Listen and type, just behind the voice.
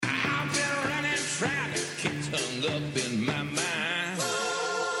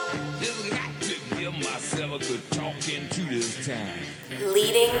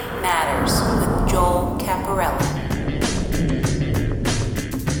Leading Matters with Joel Camparella.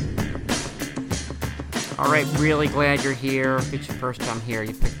 All right, really glad you're here. If it's your first time here,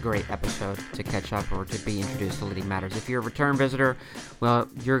 you picked a great episode to catch up or to be introduced to Leading Matters. If you're a return visitor, well,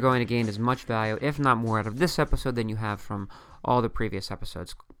 you're going to gain as much value, if not more, out of this episode than you have from all the previous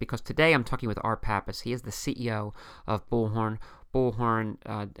episodes. Because today I'm talking with Art Pappas. He is the CEO of Bullhorn. Bullhorn,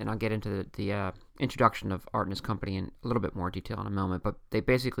 and I'll get into the introduction of Art and his company in a little bit more detail in a moment, but they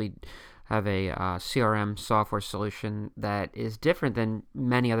basically have a CRM software solution that is different than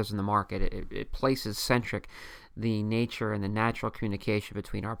many others in the market. It places centric the nature and the natural communication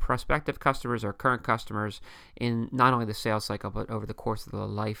between our prospective customers, our current customers, in not only the sales cycle, but over the course of the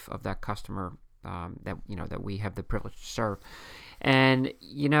life of that customer that we have the privilege to serve. And,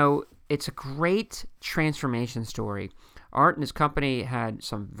 it's a great transformation story. Art and his company had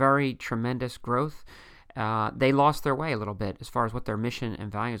some very tremendous growth. They lost their way a little bit as far as what their mission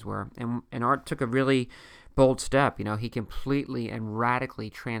and values were. And Art took a really bold step. He completely and radically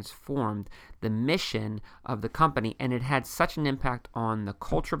transformed the mission of the company, and it had such an impact on the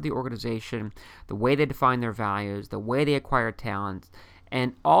culture of the organization, the way they define their values, the way they acquire talent,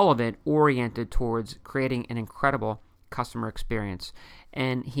 and all of it oriented towards creating an incredible customer experience.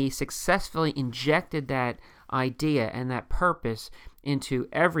 And he successfully injected that idea and that purpose into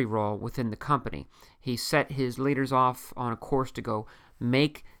every role within the company. He set his leaders off on a course to go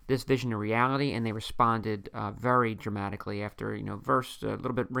make this vision a reality, and they responded very dramatically after, first a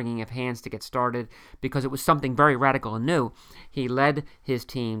little bit wringing of hands to get started because it was something very radical and new. He led his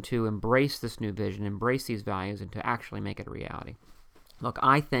team to embrace this new vision, embrace these values, and to actually make it a reality. Look,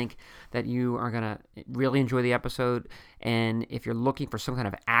 I think that you are going to really enjoy the episode, and if you're looking for some kind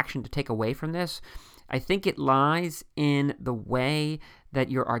of action to take away from this, I think it lies in the way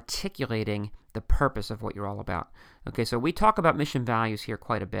that you're articulating the purpose of what you're all about. Okay, so we talk about mission values here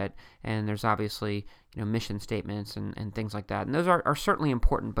quite a bit, and there's obviously mission statements and things like that, and those are certainly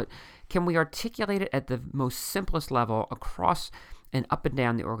important, but can we articulate it at the most simplest level across and up and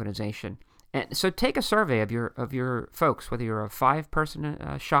down the organization? And so take a survey of your folks, whether you're a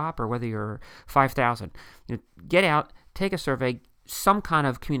 5-person shop or whether you're 5,000. Get out, take a survey, some kind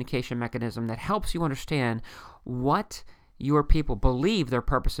of communication mechanism that helps you understand what your people believe their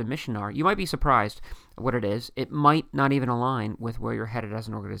purpose and mission are. You might be surprised what it is. It might not even align with where you're headed as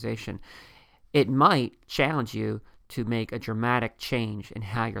an organization. It might challenge you to make a dramatic change in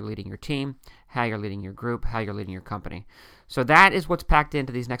how you're leading your team, how you're leading your group, how you're leading your company. So that is what's packed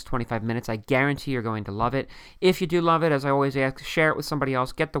into these next 25 minutes. I guarantee you're going to love it. If you do love it, as I always ask, share it with somebody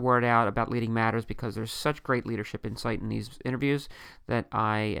else. Get the word out about Leading Matters because there's such great leadership insight in these interviews that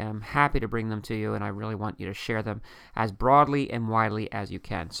I am happy to bring them to you, and I really want you to share them as broadly and widely as you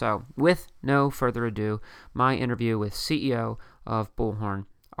can. So with no further ado, my interview with CEO of Bullhorn,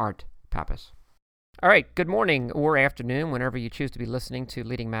 Art Pappas. All right, good morning or afternoon, whenever you choose to be listening to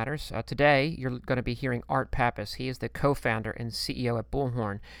Leading Matters. Today, you're going to be hearing Art Pappas. He is the co-founder and CEO at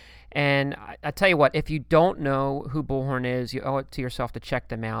Bullhorn. And I tell you what, if you don't know who Bullhorn is, you owe it to yourself to check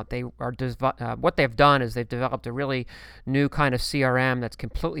them out. They are what they've done is they've developed a really new kind of CRM that's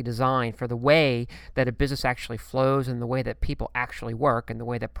completely designed for the way that a business actually flows and the way that people actually work and the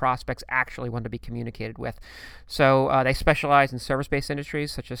way that prospects actually want to be communicated with. So they specialize in service-based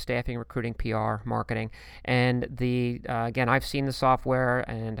industries such as staffing, recruiting, PR, marketing. And again, I've seen the software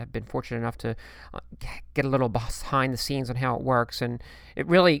and have been fortunate enough to get a little behind the scenes on how it works. And it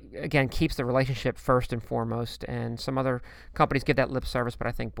really, again, keeps the relationship first and foremost, and some other companies give that lip service, but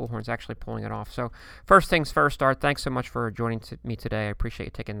I think Bullhorn's actually pulling it off. So first things first, Art, thanks so much for joining me today. I appreciate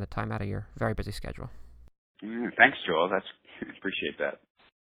you taking the time out of your very busy schedule. Thanks, Joel. Appreciate that.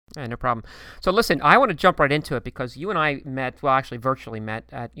 Yeah, no problem. So listen, I want to jump right into it because you and I actually virtually met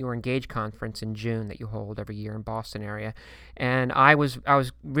at your Engage conference in June that you hold every year in Boston area. And I was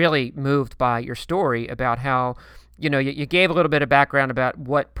really moved by your story about how you gave a little bit of background about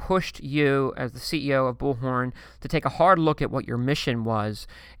what pushed you as the CEO of Bullhorn to take a hard look at what your mission was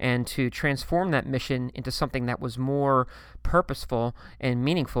and to transform that mission into something that was more purposeful and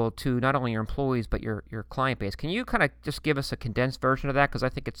meaningful to not only your employees but your client base. Can you kind of just give us a condensed version of that? Because I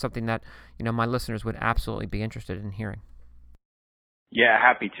think it's something that my listeners would absolutely be interested in hearing. Yeah,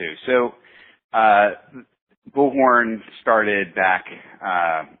 happy to. So Bullhorn started back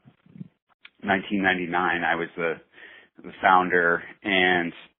 1999. I was the founder,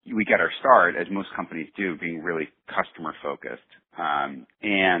 and we got our start, as most companies do, being really customer focused.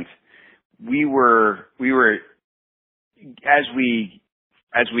 And we were as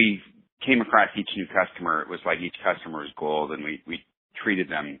we came across each new customer, it was like each customer was gold, and we treated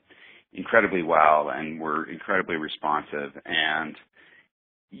them incredibly well and were incredibly responsive. And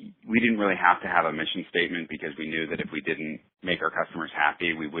we didn't really have to have a mission statement because we knew that if we didn't make our customers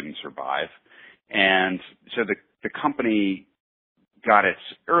happy, we wouldn't survive. And so the company got its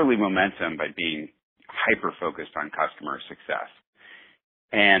early momentum by being hyper-focused on customer success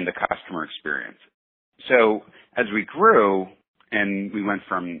and the customer experience. So as we grew and we went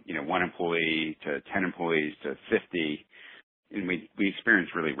from, 1 employee to 10 employees to 50, and we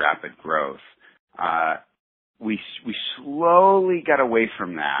experienced really rapid growth, we slowly got away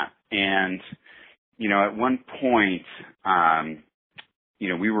from that. And, at one point,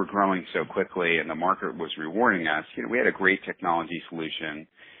 we were growing so quickly and the market was rewarding us. We had a great technology solution.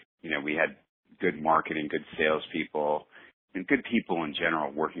 We had good marketing, good salespeople, and good people in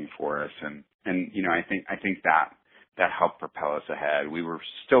general working for us. And I think that helped propel us ahead. We were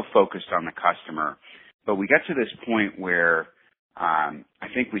still focused on the customer, but we got to this point where I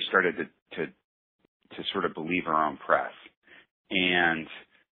think we started to sort of believe our own press. And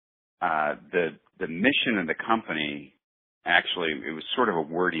the mission of the company, actually, it was sort of a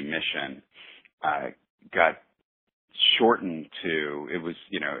wordy mission, got shortened to, it was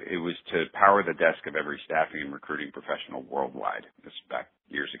to power the desk of every staffing and recruiting professional worldwide. This was back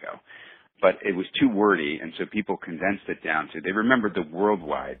years ago. But it was too wordy, and so people condensed it down to, they remembered the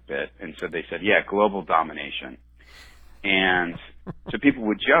worldwide bit, and so they said, global domination. And so people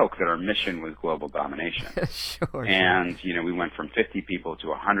would joke that our mission was global domination. Sure. And, we went from 50 people to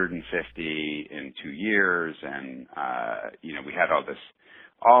 150 in 2 years, and, we had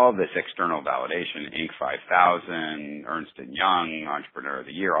all this external validation, Inc. 5000, Ernst & Young, Entrepreneur of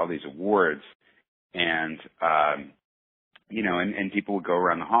the Year, all these awards. And, and people would go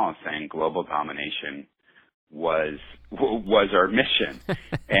around the halls saying global domination was our mission.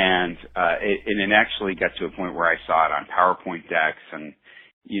 And it actually got to a point where I saw it on PowerPoint decks, and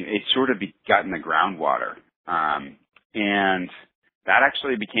it sort of got in the groundwater. And that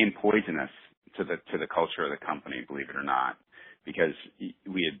actually became poisonous to the culture of the company, believe it or not, because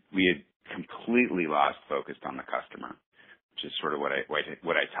we had completely lost focus on the customer, which is sort of what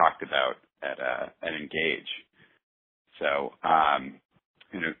I talked about at Engage. So,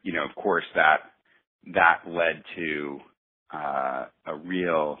 of course that led to a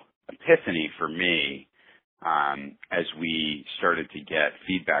real epiphany for me as we started to get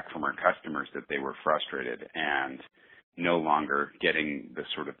feedback from our customers that they were frustrated and no longer getting the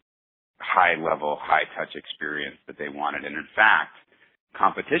sort of high-level, high-touch experience that they wanted. And in fact,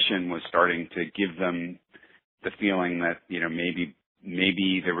 competition was starting to give them the feeling that,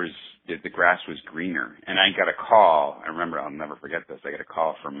 maybe the grass was greener. And I got a call. I remember, I'll never forget this. I got a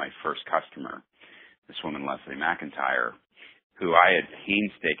call from my first customer, this woman, Leslie McIntyre, who I had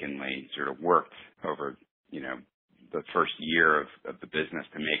painstakingly sort of worked over, the first year of the business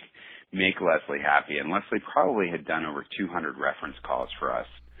to make Leslie happy. And Leslie probably had done over 200 reference calls for us,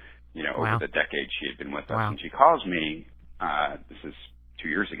 Wow. over the decade she had been with us. Wow. And she calls me, this is 2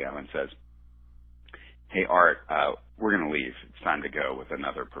 years ago, and says, "Hey, Art, we're going to leave. It's time to go with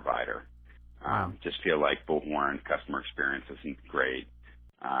another provider. Wow. Just feel like Bullhorn customer experience isn't great.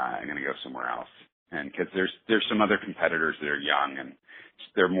 I'm going to go somewhere else." And because there's some other competitors that are young and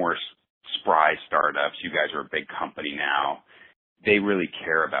they're more spry startups. You guys are a big company now. They really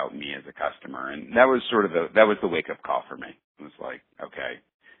care about me as a customer. And that was sort of the wake up call for me. It was like, okay,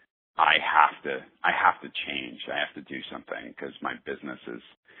 I have to change. I have to do something because my business is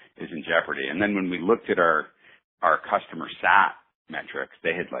in jeopardy. And then when we looked at our customer sat metrics,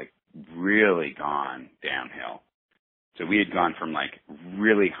 they had really gone downhill. So we had gone from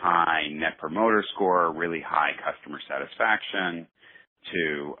really high net promoter score, really high customer satisfaction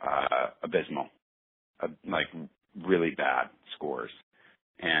to abysmal, really bad scores.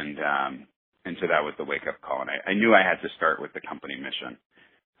 And so that was the wake up call. And I knew I had to start with the company mission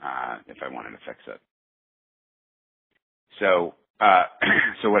if I wanted to fix it. So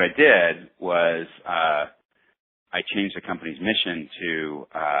what I did was I changed the company's mission to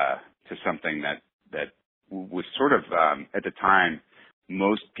something that was sort of at the time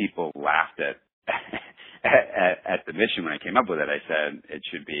most people laughed at the mission when I came up with it. I said it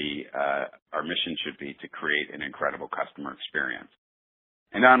should be our mission should be to create an incredible customer experience.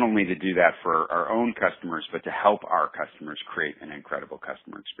 And not only to do that for our own customers, but to help our customers create an incredible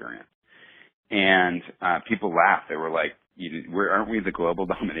customer experience. And people laughed. They were like, aren't we the global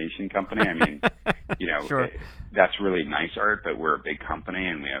domination company? I mean, Sure. That's really nice, Art, but we're a big company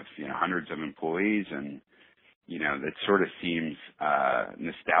and we have, hundreds of employees, and, that sort of seems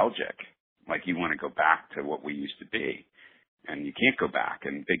nostalgic. Like you want to go back to what we used to be. And you can't go back.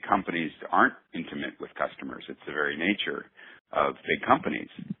 And big companies aren't intimate with customers. It's the very nature of big companies.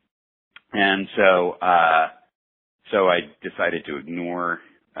 And so I decided to ignore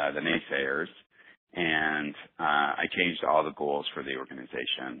the naysayers, and I changed all the goals for the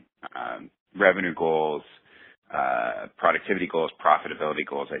organization. Revenue goals, productivity goals, profitability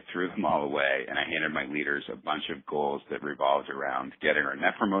goals, I threw them all away, and I handed my leaders a bunch of goals that revolved around getting our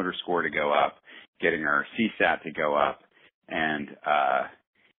Net Promoter Score to go up, getting our CSAT to go up, and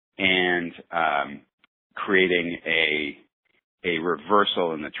creating a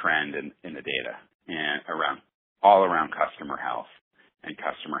reversal in the trend in the data and all around customer health and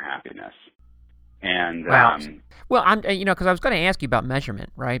customer happiness. And wow. Well, I'm because I was going to ask you about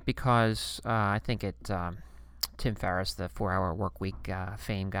measurement, right? Because I think Tim Ferriss, the 4-Hour Workweek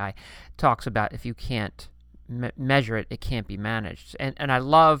fame guy, talks about if you can't measure it, it can't be managed. And I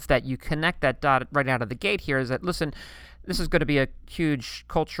love that you connect that dot right out of the gate here. Is that, listen, this is going to be a huge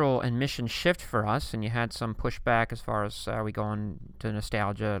cultural and mission shift for us, and you had some pushback as far as are we going to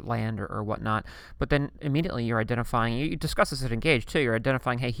nostalgia land or whatnot, but then immediately you're identifying, you discuss this at Engage too, you're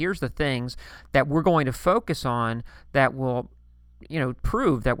identifying, hey, here's the things that we're going to focus on that will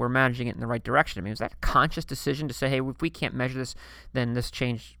prove that we're managing it in the right direction. I mean, is that a conscious decision to say, hey, if we can't measure this, then this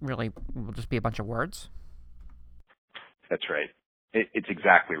change really will just be a bunch of words? That's right. It's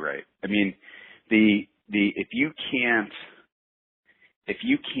exactly right. I mean, if you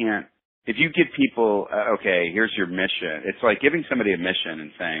give people, okay, here's your mission. It's like giving somebody a mission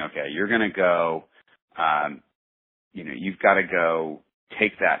and saying, okay, you're going to go, you've got to go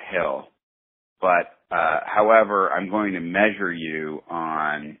take that hill. But, however, I'm going to measure you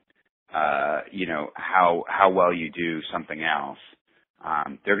on, how well you do something else.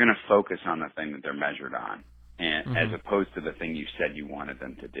 They're going to focus on the thing that they're measured on, and as opposed to the thing you said you wanted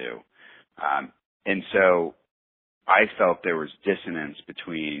them to do. And so I felt there was dissonance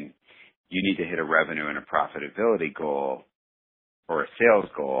between you need to hit a revenue and a profitability goal or a sales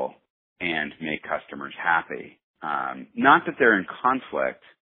goal and make customers happy. Not that they're in conflict.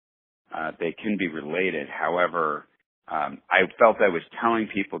 They can be related. However, I felt I was telling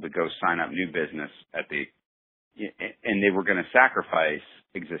people to go sign up new business and they were going to sacrifice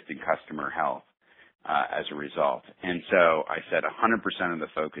existing customer health as a result. And so I said 100% of the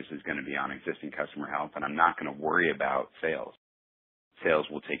focus is going to be on existing customer health, and I'm not going to worry about sales. Sales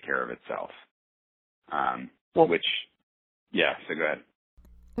will take care of itself. So go ahead.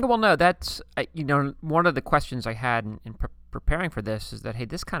 Well, no, that's, one of the questions I had in preparing for this is that, hey,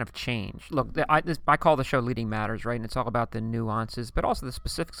 this kind of change. Look, I call the show Leading Matters, right? And it's all about the nuances, but also the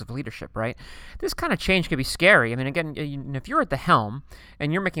specifics of leadership, right? This kind of change can be scary. I mean, again, if you're at the helm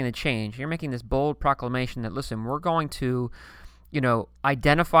and you're making the change, you're making this bold proclamation that, listen, we're going to,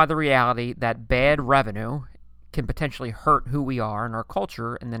 identify the reality that bad revenue can potentially hurt who we are and our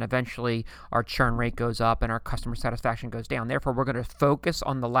culture, and then eventually our churn rate goes up and our customer satisfaction goes down. Therefore, we're going to focus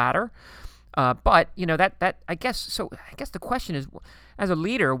on the latter. But I guess the question is, as a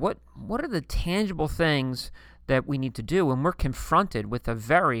leader, what are the tangible things that we need to do when we're confronted with a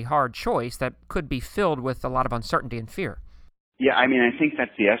very hard choice that could be filled with a lot of uncertainty and fear? Yeah, I mean, I think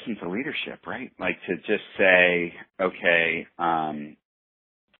that's the essence of leadership, right? Like to just say, okay,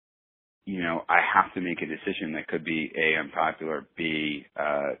 I have to make a decision that could be A, unpopular, B,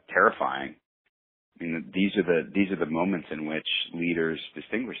 terrifying. I mean, these are the moments in which leaders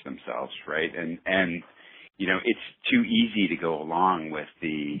distinguish themselves, right? And it's too easy to go along with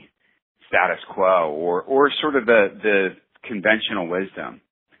the status quo or sort of the conventional wisdom.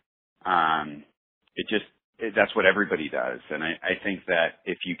 That's what everybody does, and I think that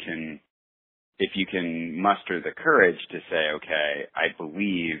if you can muster the courage to say, okay, I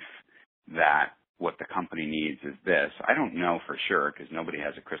believe that what the company needs is this. I don't know for sure because nobody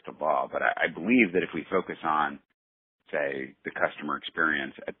has a crystal ball, but I believe that if we focus on, say, the customer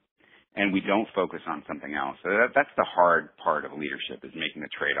experience and we don't focus on something else, so that's the hard part of leadership, is making the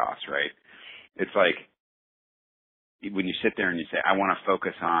trade-offs, right? It's like when you sit there and you say, I want to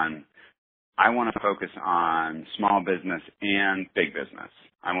focus on small business and big business.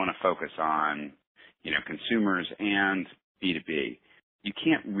 I want to focus on, consumers and B2B. You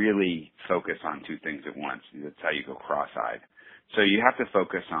can't really focus on two things at once. That's how you go cross-eyed. So you have to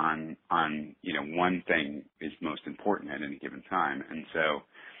focus on one thing is most important at any given time. And so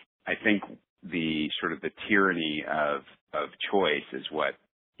I think the sort of the tyranny of choice is what,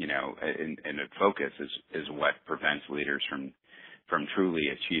 and of focus is what prevents leaders from truly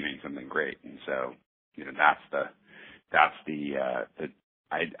achieving something great. And so,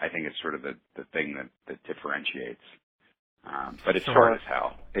 I think it's sort of the thing that differentiates. But it's hard as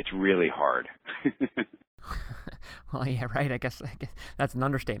hell. It's really hard. Well, yeah, right. I guess that's an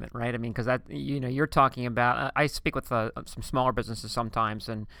understatement, right? I mean, because you're talking about. I speak with some smaller businesses sometimes,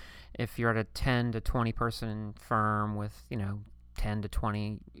 and if you're at a 10 to 20 person firm with 10 to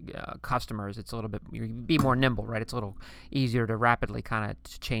 20 customers, it's a little bit, you be more nimble, right? It's a little easier to rapidly kind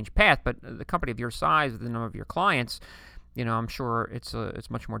of change path. But the company of your size, the number of your clients, I'm sure it's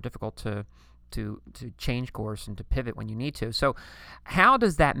much more difficult to change course and to pivot when you need to. So how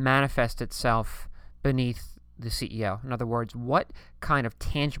does that manifest itself beneath the CEO? In other words, what kind of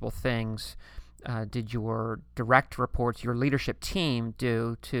tangible things did your direct reports, your leadership team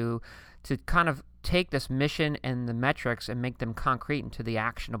do to kind of take this mission and the metrics and make them concrete into the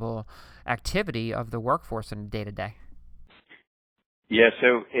actionable activity of the workforce in day-to-day? Yeah,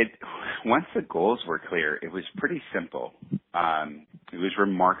 so once the goals were clear, it was pretty simple. It was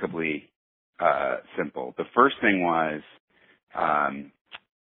remarkably simple. The first thing was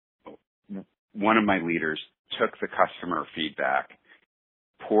one of my leaders took the customer feedback,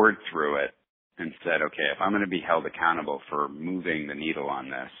 poured through it, and said, okay, if I'm going to be held accountable for moving the needle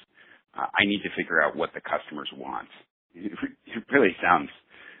on this, I need to figure out what the customers want. It really sounds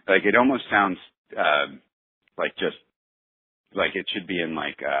like, it almost sounds like it should be in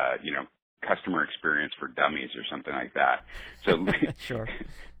customer experience for dummies or something like that. So sure.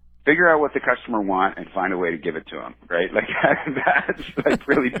 Figure out what the customer want and find a way to give it to them, right? Like that's like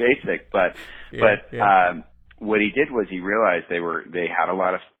really basic, but what he did was he realized they had a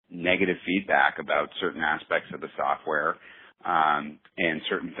lot of negative feedback about certain aspects of the software, and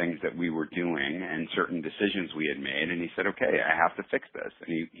certain things that we were doing and certain decisions we had made. And he said, okay, I have to fix this.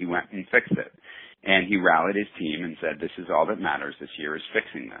 And he went and fixed it. And he rallied his team and said, this is all that matters this year is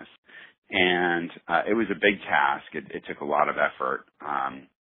fixing this. And it was a big task. It took a lot of effort.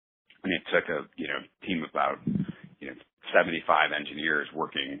 And it took a team of about 75 engineers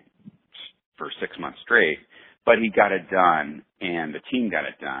working for 6 months straight. But he got it done, and the team got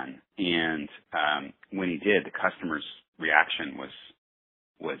it done. And when he did, the customer's reaction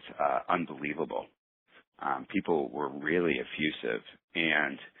was unbelievable. People were really effusive,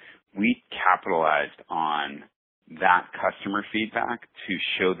 and we capitalized on that customer feedback to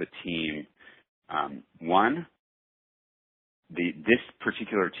show the team, one, this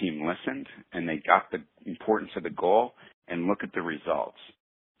particular team listened, and they got the importance of the goal, and look at the results.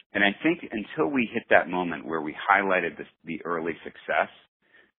 And I think until we hit that moment where we highlighted the early success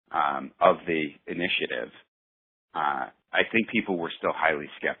of the initiative, I think people were still highly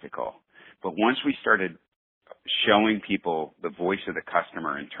skeptical. But once we started showing people the voice of the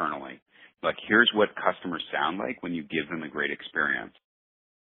customer internally, like here's what customers sound like when you give them a great experience,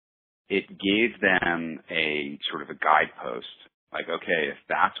 it gave them a sort of a guidepost. Like, okay, if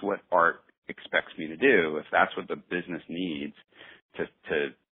that's what art expects me to do, if that's what the business needs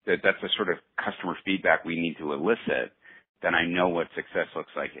that's the sort of customer feedback we need to elicit, then I know what success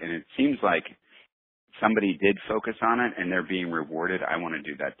looks like. And it seems like somebody did focus on it and they're being rewarded. I want to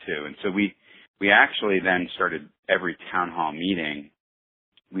do that too. And so we actually then started every town hall meeting.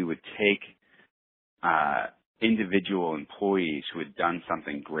 We would take individual employees who had done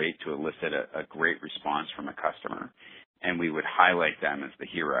something great to elicit a great response from a customer, and we would highlight them as the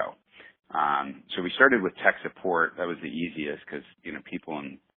hero. So we started with tech support. That was the easiest because, people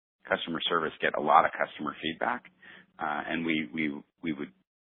in customer service get a lot of customer feedback. And we would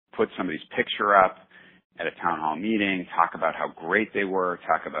put somebody's picture up at a town hall meeting, talk about how great they were,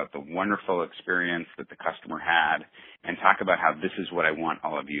 talk about the wonderful experience that the customer had, and talk about how this is what I want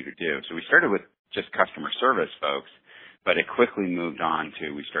all of you to do. So we started with just customer service folks, but it quickly moved on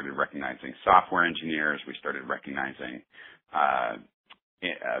to, we started recognizing software engineers, we started recognizing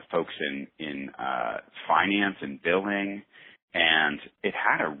folks in finance and billing, and it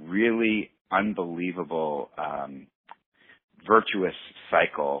had a really unbelievable virtuous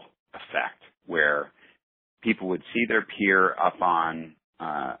cycle effect where people would see their peer up on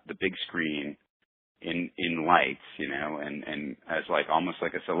the big screen in lights, and as like almost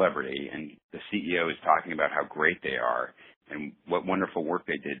like a celebrity, and the CEO is talking about how great they are and what wonderful work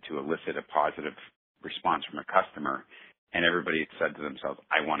they did to elicit a positive response from a customer. And everybody said to themselves,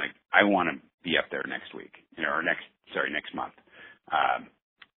 I want to be up there next week, or next month.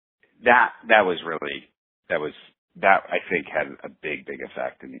 That I think had a big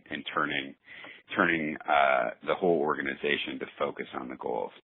effect in turning the whole organization to focus on the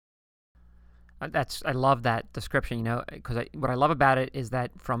goals. I love that description, because what I love about it is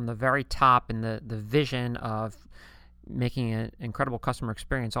that from the very top and the vision of making an incredible customer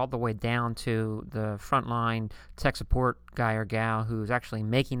experience all the way down to the frontline tech support guy or gal who's actually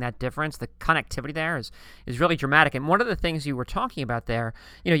making that difference. The connectivity there is really dramatic. And one of the things you were talking about there,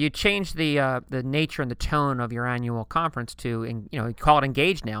 you changed the nature and the tone of your annual conference to, you call it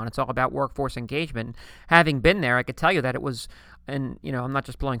Engage now, and it's all about workforce engagement. And having been there, I could tell you that it was and I'm not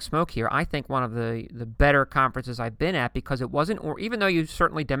just blowing smoke here, I think one of the better conferences I've been at, because it wasn't, or even though you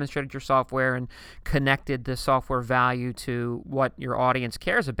certainly demonstrated your software and connected the software value to what your audience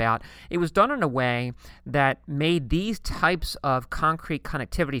cares about, it was done in a way that made these types of concrete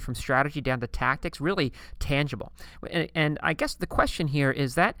connectivity from strategy down to tactics really tangible. And I guess the question here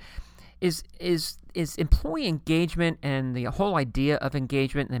is that is employee engagement and the whole idea of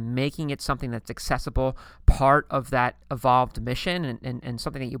engagement and making it something that's accessible part of that evolved mission and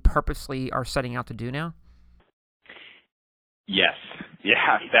something that you purposely are setting out to do now? Yes.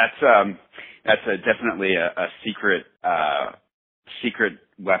 Yeah, that's definitely a secret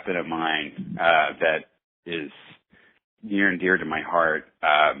weapon of mine that is near and dear to my heart.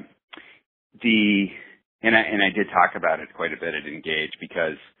 And I did talk about it quite a bit at Engage,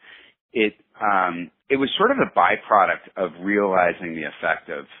 because it was sort of a byproduct of realizing the effect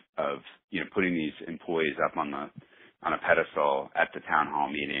of putting these employees up on a pedestal at the town hall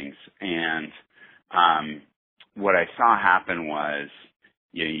meetings. And what I saw happen was,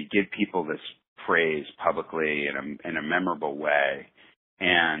 you give people this praise publicly in a memorable way,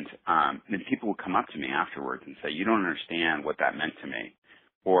 and then people would come up to me afterwards and say, "You don't understand what that meant to me,"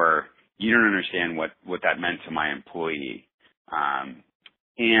 or "You don't understand what that meant to my employee."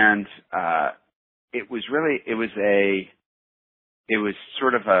 And it was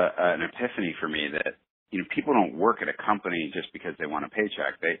sort of an epiphany for me that people don't work at a company just because they want a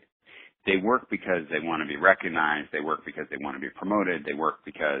paycheck. They work because they want to be recognized. They work because they want to be promoted. They work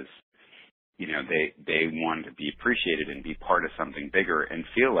because they want to be appreciated and be part of something bigger and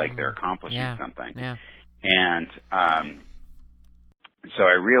feel like they're accomplishing something. Yeah. And so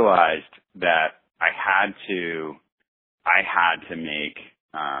I realized that I had to make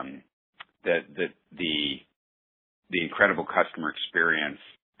the incredible customer experience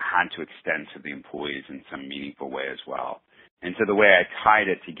had to extend to the employees in some meaningful way as well. And so the way I tied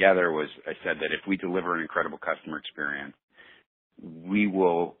it together was, I said that if we deliver an incredible customer experience, we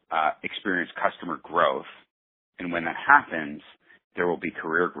will experience customer growth. And when that happens, there will be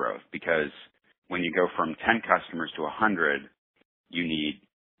career growth, because when you go from 10 customers to 100, you need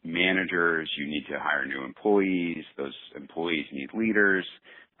managers, you need to hire new employees, those employees need leaders,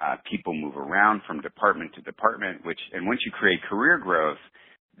 people move around from department to department, and once you create career growth,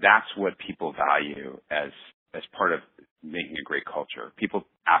 that's what people value as part of making a great culture. People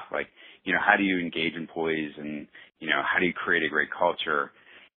ask, like, how do you engage employees, and how do you create a great culture?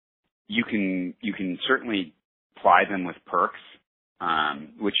 You can certainly ply them with perks,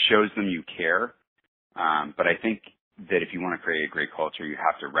 which shows them you care. But I think that if you want to create a great culture, you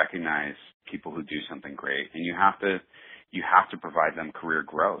have to recognize people who do something great, and you have to provide them career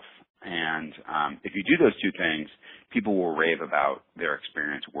growth. And if you do those two things, people will rave about their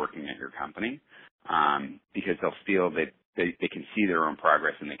experience working at your company, because they'll feel that they can see their own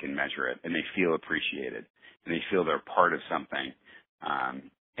progress and they can measure it, and they feel appreciated, and they feel they're part of something.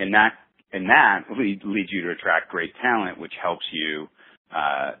 And that leads you to attract great talent, which helps you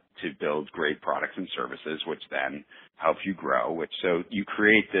to build great products and services, which then helps you grow. So you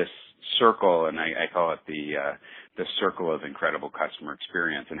create this circle, and I call it the circle of incredible customer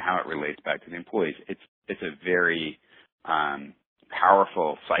experience, and how it relates back to the employees. It's a very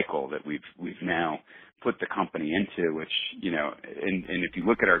powerful cycle that we've now put the company into, which and if you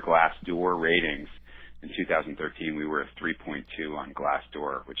look at our Glassdoor ratings in 2013, we were a 3.2 on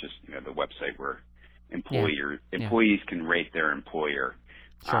Glassdoor, which is the website where employees can rate their employer,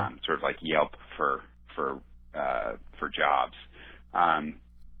 sure. Sort of like Yelp for jobs.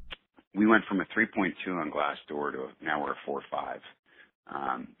 We went from a 3.2 on Glassdoor to now we're a 4.5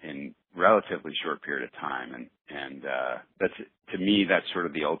 in relatively short period of time, and that's, to me, that's sort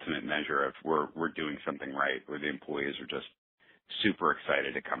of the ultimate measure of we're doing something right, where the employees are just super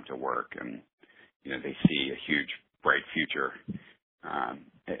excited to come to work, and they see a huge bright future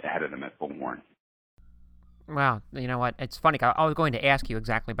ahead of them at Bullhorn. Wow, you know what? It's funny. I was going to ask you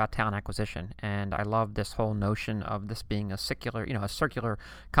exactly about talent acquisition, and I love this whole notion of this being a circular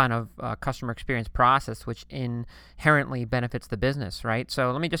kind of customer experience process, which inherently benefits the business, right?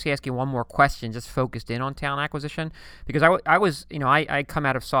 So let me just ask you one more question, just focused in on talent acquisition, because I come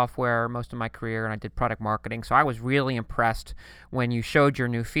out of software most of my career, and I did product marketing, so I was really impressed when you showed your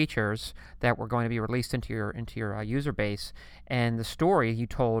new features that were going to be released into your user base, and the story you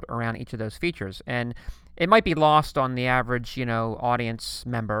told around each of those features. And it might be lost on the average, audience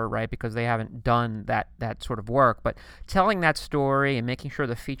member, right, because they haven't done that sort of work. But telling that story and making sure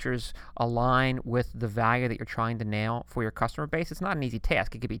the features align with the value that you're trying to nail for your customer base, it's not an easy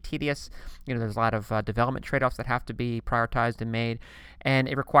task. It could be tedious. There's a lot of development trade-offs that have to be prioritized and made, and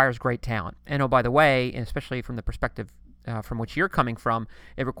it requires great talent. And oh, by the way, and especially from the perspective from which you're coming from,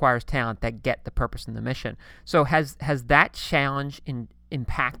 it requires talent that get the purpose and the mission. So has that challenge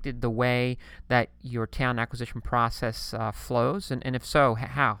impacted the way that your talent acquisition process flows? And if so,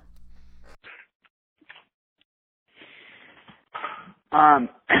 how?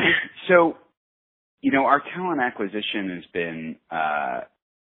 So, our talent acquisition has been, has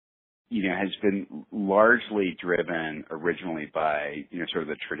been largely driven originally by, sort of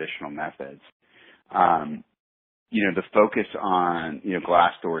the traditional methods. The focus on,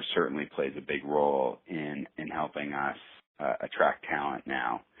 Glassdoor certainly plays a big role in helping us attract talent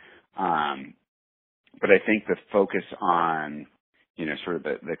now. But I think the focus on, sort of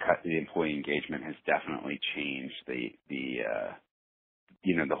the employee engagement has definitely changed the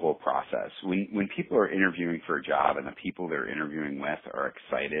whole process. When people are interviewing for a job and the people they're interviewing with are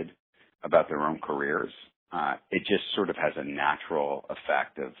excited about their own careers, it just sort of has a natural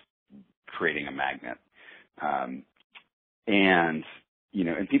effect of creating a magnet. And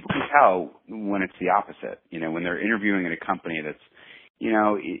people can tell when it's the opposite. When they're interviewing at a company that's,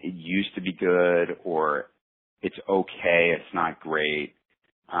 it used to be good, or it's okay, it's not great,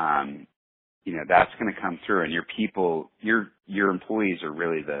 that's going to come through. And your employees are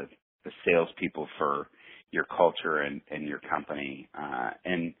really the salespeople for your culture and your company.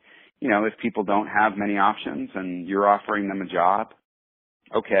 And if people don't have many options and you're offering them a job,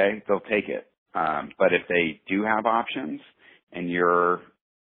 okay, they'll take it. But if they do have options and you're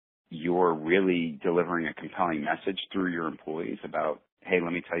really delivering a compelling message through your employees about, hey,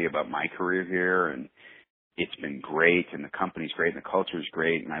 let me tell you about my career here, and it's been great, and the company's great, and the culture's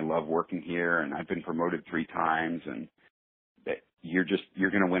great, and I love working here, and I've been promoted 3 times, and that you're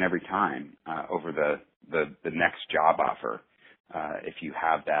going to win every time over the next job offer if you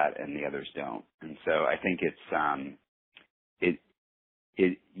have that and the others don't. And so I think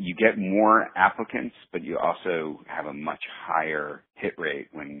you get more applicants, but you also have a much higher hit rate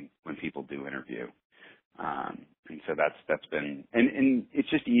when people do interview. And so that's been, and it's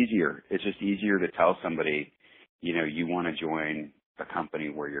just easier. It's just easier to tell somebody, you want to join a company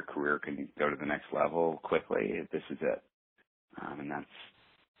where your career can go to the next level quickly. This is it. And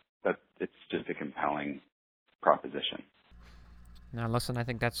it's just a compelling proposition. Now, listen, I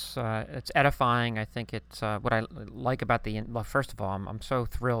think that's it's edifying. I think it's what I like about well, first of all, I'm so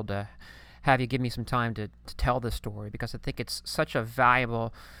thrilled to have you give me some time to tell this story, because I think it's such a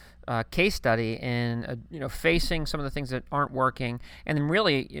valuable case study in facing some of the things that aren't working, and then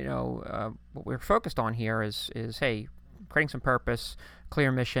really what we're focused on here is hey, creating some purpose,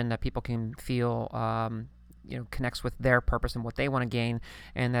 clear mission that people can feel connects with their purpose and what they want to gain,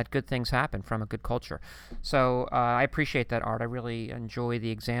 and that good things happen from a good culture. So I appreciate that, Art. I really enjoy the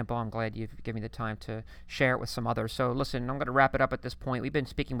example. I'm glad you've given me the time to share it with some others. So listen, I'm going to wrap it up at this point. We've been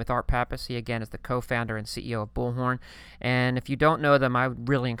speaking with Art Pappas. He, again, is the co-founder and CEO of Bullhorn. And if you don't know them, I would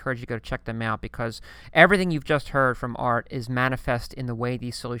really encourage you to go check them out, because everything you've just heard from Art is manifest in the way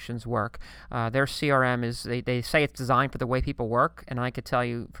these solutions work. Their CRM is, they say it's designed for the way people work, and I could tell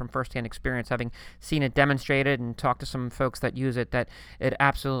you from firsthand experience, having seen it demonstrated and talk to some folks that use it, that it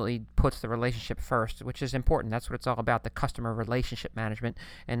absolutely puts the relationship first, which is important. That's what it's all about, the customer relationship management,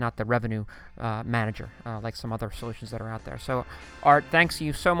 and not the revenue manager, like some other solutions that are out there. So, Art, thanks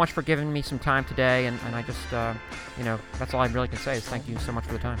you so much for giving me some time today, and I just, that's all I really can say is thank you so much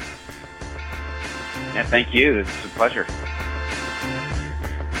for the time. Yeah, thank you. It's a pleasure.